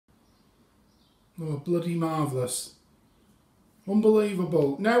Oh, bloody marvellous.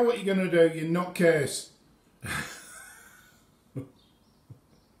 Unbelievable. Now what are you going to do, you nutcase?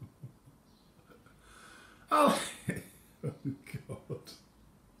 Oh, oh, God.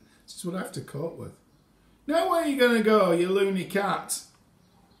 This is what I have to cope with. Now where are you going to go, you loony cat?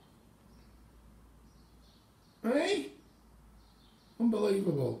 Hey?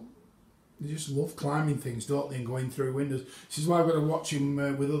 Unbelievable. They just love climbing things, don't they, and going through windows. This is why I've got to watch him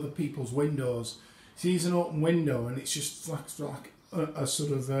with other people's windows. Sees an open window and it's just like a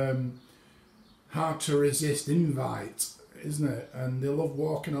sort of hard to resist invite, isn't it? And they love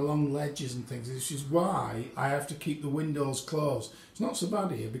walking along ledges and things. This is why I have to keep the windows closed. It's not so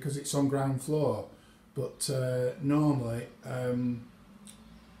bad here because it's on ground floor, but normally,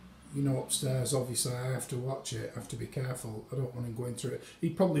 you know, upstairs, obviously I have to watch it, I have to be careful. I don't want him going through it. He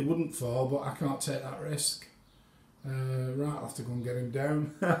probably wouldn't fall, but I can't take that risk. Right, I'll have to go and get him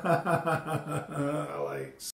down. Alex.